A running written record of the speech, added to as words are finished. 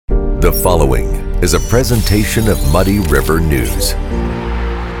The following is a presentation of Muddy River News.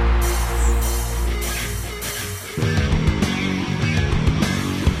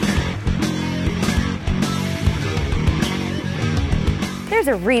 There's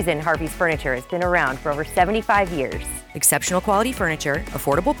a reason Harvey's Furniture has been around for over 75 years. Exceptional quality furniture,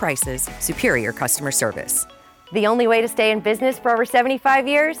 affordable prices, superior customer service. The only way to stay in business for over 75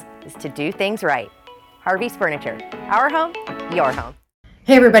 years is to do things right. Harvey's Furniture. Our home, your home.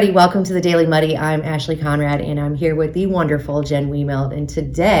 Hey everybody, welcome to the Daily Muddy. I'm Ashley Conrad and I'm here with the wonderful Jen Wiemelt. And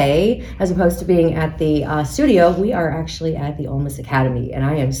today, as opposed to being at the studio, we are actually at the Ulmus Academy and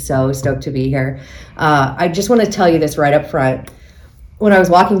I am so stoked to be here. I just want to tell you this right up front. When I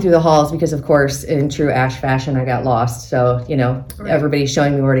was walking through the halls, because of course in true Ash fashion, I got lost. So, everybody's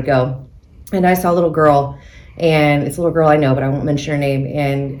showing me where to go. And I saw a little girl, and it's a little girl I know, but I won't mention her name.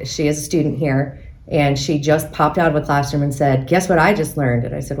 And she is a student here. And she just popped out of a classroom and said, "Guess what I just learned?"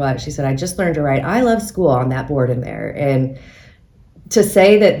 And I said, "What?" She said, "I just learned to write 'I love school' on that board in there." And to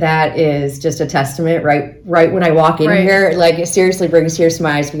say that is just a testament, right when I walk in here, like it seriously brings tears to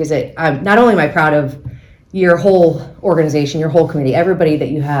my eyes, because I'm not only am I proud of your whole organization, your whole committee, everybody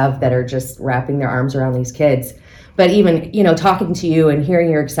that you have that are just wrapping their arms around these kids, but even, talking to you and hearing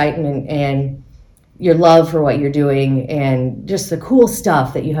your excitement and your love for what you're doing and just the cool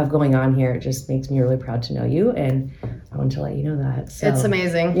stuff that you have going on here, it just makes me really proud to know you, and I want to let you know that. So, it's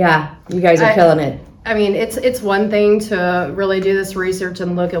amazing. Yeah, you guys are killing it. I mean, it's one thing to really do this research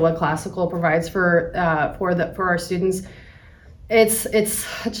and look at what Classical provides for our students. It's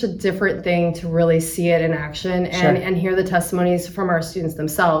such a different thing to really see it in action and hear the testimonies from our students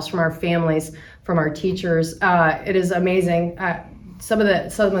themselves, from our families, from our teachers. It is amazing. Some of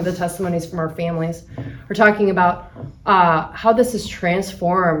the testimonies from our families are talking about how this has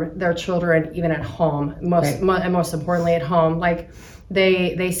transformed their children, even at home. Most importantly, at home, like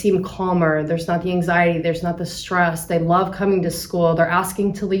they seem calmer. There's not the anxiety. There's not the stress. They love coming to school. They're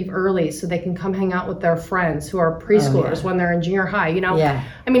asking to leave early so they can come hang out with their friends who are preschoolers when they're in junior high.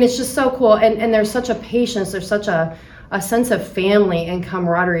 I mean, it's just so cool. And there's such a patience. There's such a sense of family and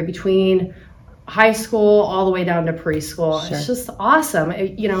camaraderie between high school all the way down to preschool. It's just awesome.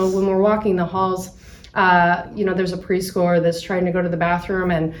 When we're walking the halls, there's a preschooler that's trying to go to the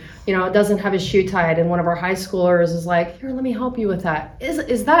bathroom and, doesn't have his shoe tied. And one of our high schoolers is like, "Here, let me help you with that."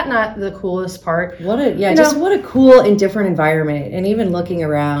 Is that not the coolest part? What a cool and different environment. And even looking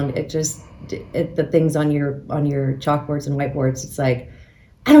around at the things on your chalkboards and whiteboards, it's like,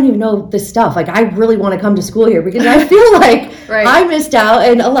 I don't even know this stuff. Like, I really want to come to school here because I feel like I missed out.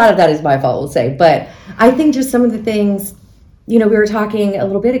 And a lot of that is my fault, we'll say. But I think just some of the things, we were talking a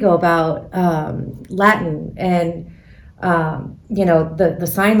little bit ago about Latin and, the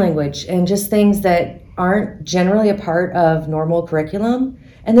sign language and just things that aren't generally a part of normal curriculum.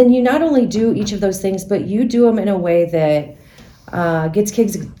 And then you not only do each of those things, but you do them in a way that gets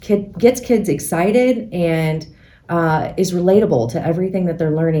kids excited and is relatable to everything that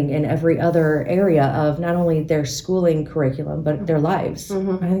they're learning in every other area of not only their schooling curriculum, but their lives.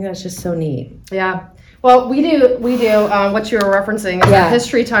 Mm-hmm. I think that's just so neat. Yeah. Well, we do what you were referencing is a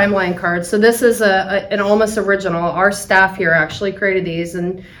history timeline card. So this is an Ulmus original. Our staff here actually created these.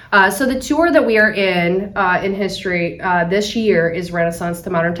 And so the tour that we are in history this year is Renaissance to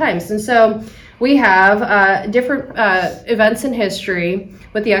Modern Times. And so we have different events in history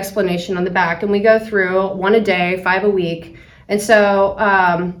with the explanation on the back. And we go through 1 a day, 5 a week. And so,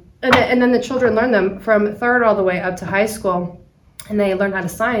 and then the children learn them from third all the way up to high school. And they learn how to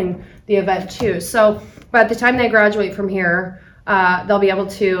sign the event too. So by the time they graduate from here, they'll be able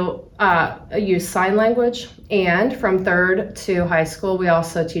to use sign language. And from third to high school, we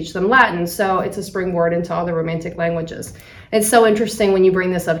also teach them Latin. So it's a springboard into all the Romantic languages. It's so interesting when you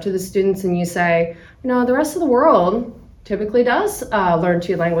bring this up to the students and you say, the rest of the world typically does learn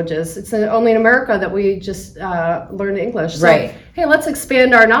 2 languages. It's only in America that we just learn English. So, hey, let's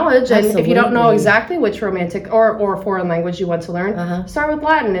expand our knowledge. Absolutely. And if you don't know exactly which Romantic or foreign language you want to learn, start with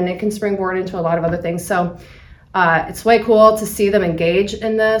Latin, and it can springboard into a lot of other things. So it's way cool to see them engage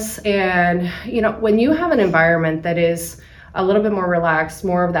in this. And, when you have an environment that is a little bit more relaxed,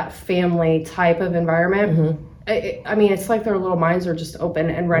 more of that family type of environment, it's like their little minds are just open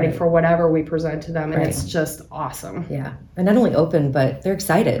and ready for whatever we present to them, and it's just awesome. Yeah, and not only open, but they're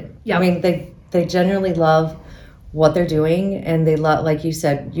excited. Yeah, I mean, they genuinely love what they're doing, and they love, like you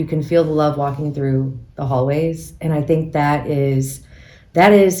said, you can feel the love walking through the hallways, and I think that is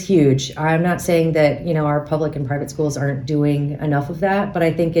huge. I'm not saying that our public and private schools aren't doing enough of that, but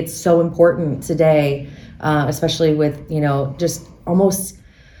I think it's so important today, especially with just almost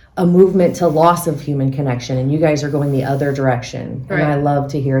a movement to loss of human connection, and you guys are going the other direction. Right. And I love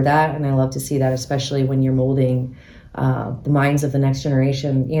to hear that, and I love to see that, especially when you're molding the minds of the next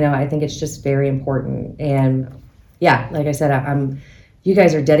generation. I think it's just very important. And yeah, like I said, you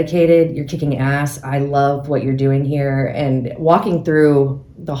guys are dedicated. You're kicking ass. I love what you're doing here, and walking through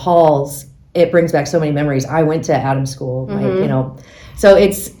the halls, it brings back so many memories. I went to Adams School, so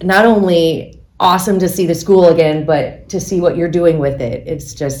it's not only awesome to see the school again, but to see what you're doing with it.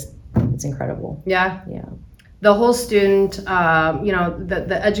 It's incredible. Yeah. Yeah. The whole student,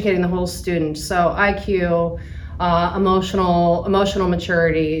 the educating the whole student. So IQ, emotional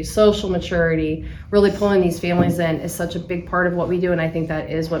maturity, social maturity, really pulling these families in is such a big part of what we do. And I think that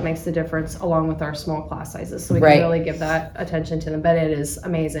is what makes the difference, along with our small class sizes. So we can really give that attention to them. But it is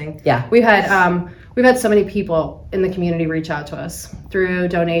amazing. Yeah. We've had so many people in the community reach out to us through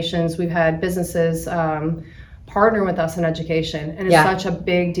donations. We've had businesses partner with us in education, and it's such a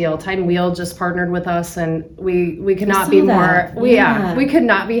big deal. Titan Wheel just partnered with us, and we could not be more. We could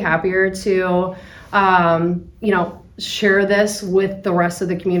not be happier to share this with the rest of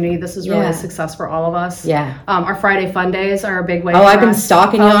the community. This is really a success for all of us. Yeah. Our Friday Fun Days are a big way. I've been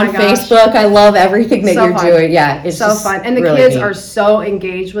stalking you on Facebook. I love everything that you're doing. Yeah, it's so fun, and the really kids are so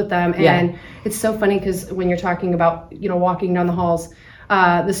engaged with them, and it's so funny because when you're talking about walking down the halls,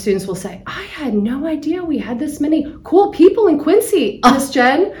 the students will say, "I had no idea we had this many cool people in Quincy, Miss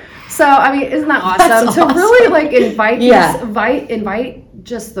Jen." So I mean, isn't that awesome? To really invite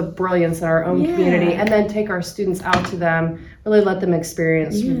just the brilliance in our own community, and then take our students out to them, really let them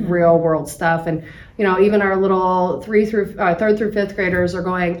experience real world stuff. And even our little third through fifth graders are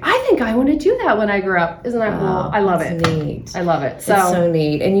going, "I think I want to do that when I grow up." Isn't that cool? I love it. Neat. I love it. So it's so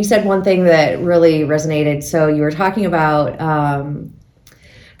neat. And you said one thing that really resonated. So you were talking about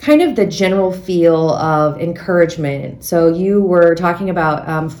kind of the general feel of encouragement. So you were talking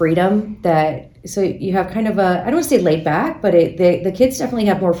about freedom, so you have kind of I don't want to say laid back, but the kids definitely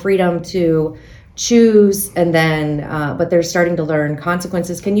have more freedom to choose, and then but they're starting to learn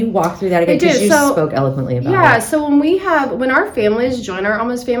consequences. Can you walk through that again? Because you spoke eloquently about it. Yeah, so when our families join our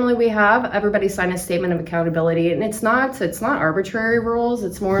Ulmus family, we have everybody sign a statement of accountability, and it's not arbitrary rules.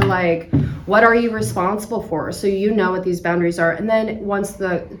 It's more like, what are you responsible for? So what these boundaries are. And then once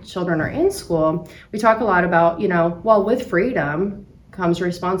the children are in school, we talk a lot about, with freedom comes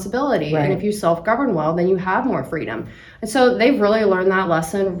responsibility. Right. And if you self-govern well, then you have more freedom. And so they've really learned that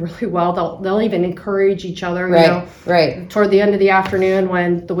lesson really well. They'll even encourage each other, toward the end of the afternoon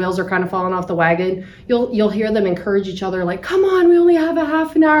when the wheels are kind of falling off the wagon. You'll hear them encourage each other, like, "Come on, we only have a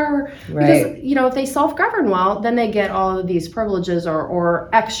half an hour." Right. Because, if they self-govern well, then they get all of these privileges or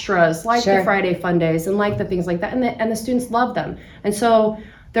extras, like the Friday Fun Days and like the things like that. And the students love them. And so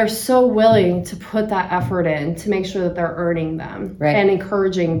they're so willing to put that effort in to make sure that they're earning them and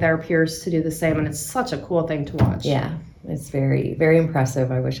encouraging their peers to do the same. And it's such a cool thing to watch. Yeah, it's very, very impressive.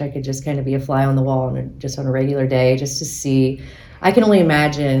 I wish I could just kind of be a fly on the wall just on a regular day, just to see. I can only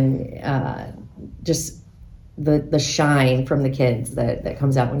imagine just the shine from the kids that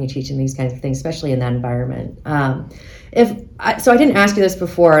comes out when you teach them these kinds of things, especially in that environment. So I didn't ask you this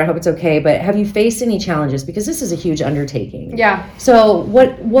before, I hope it's okay, but have you faced any challenges? Because this is a huge undertaking. Yeah. So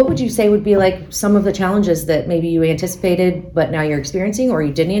what would you say would be like some of the challenges that maybe you anticipated, but now you're experiencing, or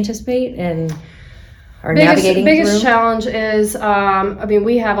you didn't anticipate and are navigating through? Biggest challenge is,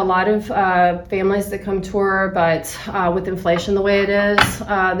 we have a lot of families that come tour, but with inflation the way it is,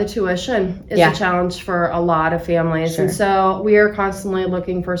 the tuition is a challenge for a lot of families. Sure. And so we are constantly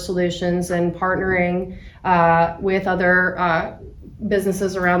looking for solutions and partnering with other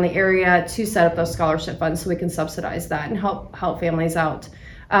businesses around the area to set up those scholarship funds so we can subsidize that and help families out.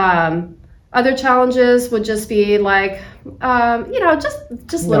 Other challenges would just be like,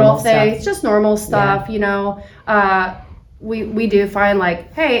 just little things, just normal stuff. Yeah. We do find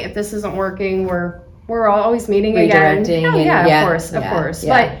like, hey, if this isn't working, we're always meeting again. Of course.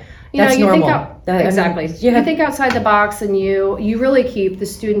 Yeah. But that's you normal. Exactly. You think outside the box, and you really keep the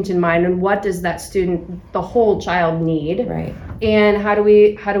student in mind, and what does that student, the whole child, need? Right. And how do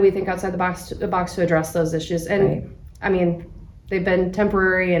we think outside the box to address those issues? And they've been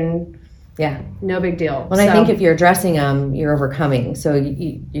temporary and no big deal. Well, I think if you're addressing them, you're overcoming. So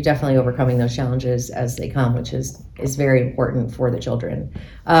you're definitely overcoming those challenges as they come, which is very important for the children.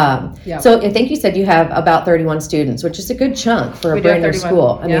 So I think you said you have about 31 students, which is a good chunk for a brand new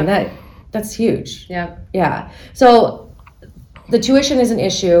school. I mean, that's huge. Yeah. Yeah. So the tuition is an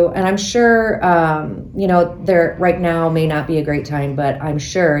issue, and I'm sure, there right now may not be a great time, but I'm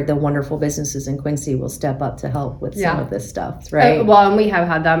sure the wonderful businesses in Quincy will step up to help with some of this stuff, right? And we have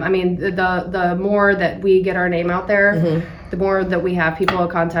had them. I mean, the more that we get our name out there, the more that we have people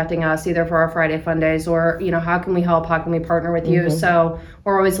contacting us either for our Friday Fun Days or, how can we help? How can we partner with you? So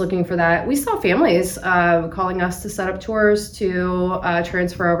we're always looking for that. We saw families calling us to set up tours to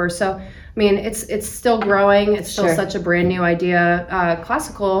transfer over. So, I mean, it's still growing. It's still such a brand new idea.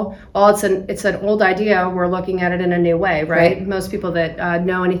 Classical, while it's an old idea, we're looking at it in a new way, right? Most people that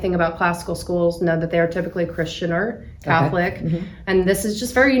know anything about classical schools know that they are typically Christian or Catholic, and this is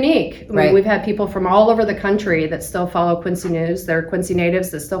just very unique. I mean, we've had people from all over the country that still follow Quincy news. They're Quincy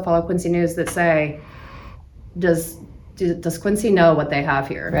natives that still follow Quincy news that say, does Quincy know what they have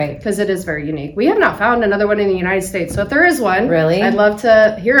here? Right. Because it is very unique. We have not found another one in the United States. So if there is one, really, I'd love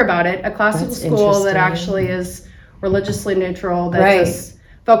to hear about it. A classical school that actually is religiously neutral, that just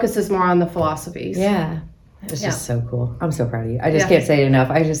focuses more on the philosophies. Yeah. It's just so cool. I'm so proud of you. I just can't say it enough.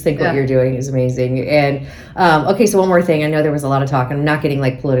 I just think what you're doing is amazing. And okay, so one more thing. I know there was a lot of talk, and I'm not getting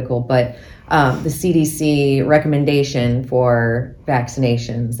like political, but the CDC recommendation for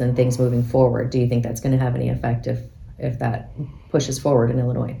vaccinations and things moving forward. Do you think that's going to have any effect if that pushes forward in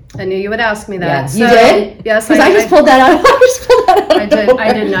Illinois? I knew you would ask me that. Yeah. So, you did? Yes, I just pulled that out. I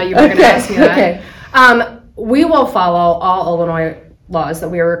did know you were going to ask me that. Okay. We will follow all Illinois laws that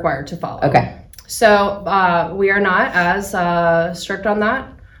we are required to follow. Okay. So we are not as strict on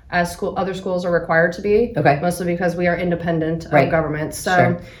that as other schools are required to be. Okay. Mostly because we are independent of government.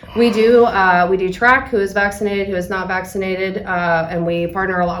 So we do track who is vaccinated, who is not vaccinated, and we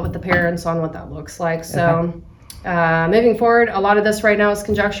partner a lot with the parents on what that looks like. So moving forward, a lot of this right now is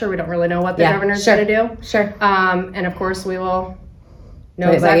conjecture. We don't really know what the governor's going to do. Sure. And of course, we will know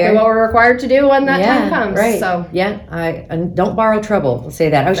exactly what we're required to do when that time comes. Right. So I don't borrow trouble. We'll say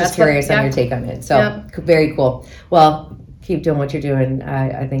that. I was just curious on your take on it. So very cool. Well, keep doing what you're doing.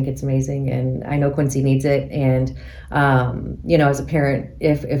 I think it's amazing, and I know Quincy needs it. And as a parent,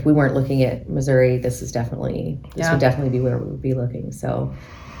 if we weren't looking at Missouri, this would definitely be where we would be looking. So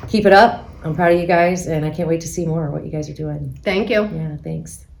keep it up. I'm proud of you guys, and I can't wait to see more of what you guys are doing. Thank you. Yeah,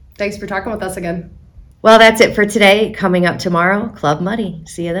 thanks. Thanks for talking with us again. Well, that's it for today. Coming up tomorrow, Club Muddy.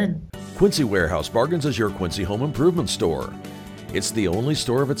 See you then. Quincy Warehouse Bargains is your Quincy home improvement store. It's the only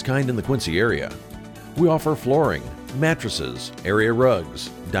store of its kind in the Quincy area. We offer flooring, mattresses, area rugs,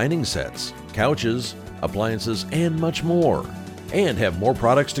 dining sets, couches, appliances, and much more. And have more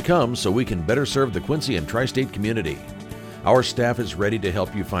products to come so we can better serve the Quincy and tri-state community. Our staff is ready to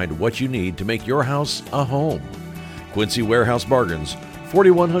help you find what you need to make your house a home. Quincy Warehouse Bargains,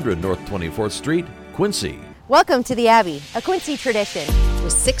 4100 North 24th Street, Quincy. Welcome to the Abbey, a Quincy tradition.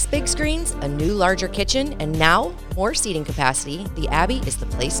 With 6 big screens, a new larger kitchen, and now more seating capacity, the Abbey is the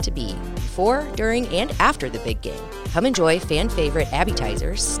place to be before, during, and after the big game. Come enjoy fan-favorite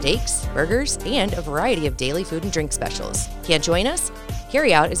appetizers, steaks, burgers, and a variety of daily food and drink specials. Can't join us?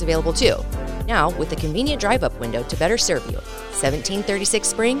 Carryout is available too. Now with a convenient drive-up window to better serve you. 1736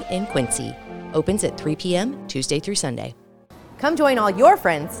 Spring in Quincy. Opens at 3 p.m. Tuesday through Sunday. Come join all your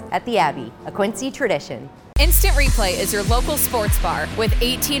friends at the Abbey, a Quincy tradition. Instant Replay is your local sports bar. With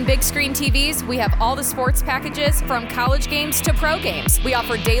 18 big screen TVs, we have all the sports packages from college games to pro games. We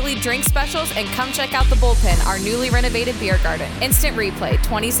offer daily drink specials, and come check out the Bullpen, our newly renovated beer garden. Instant Replay,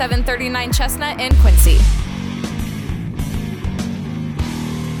 2739 Chestnut in Quincy.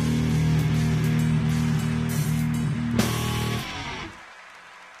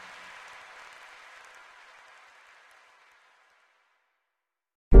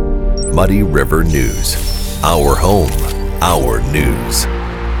 Muddy River News. Our home, our news.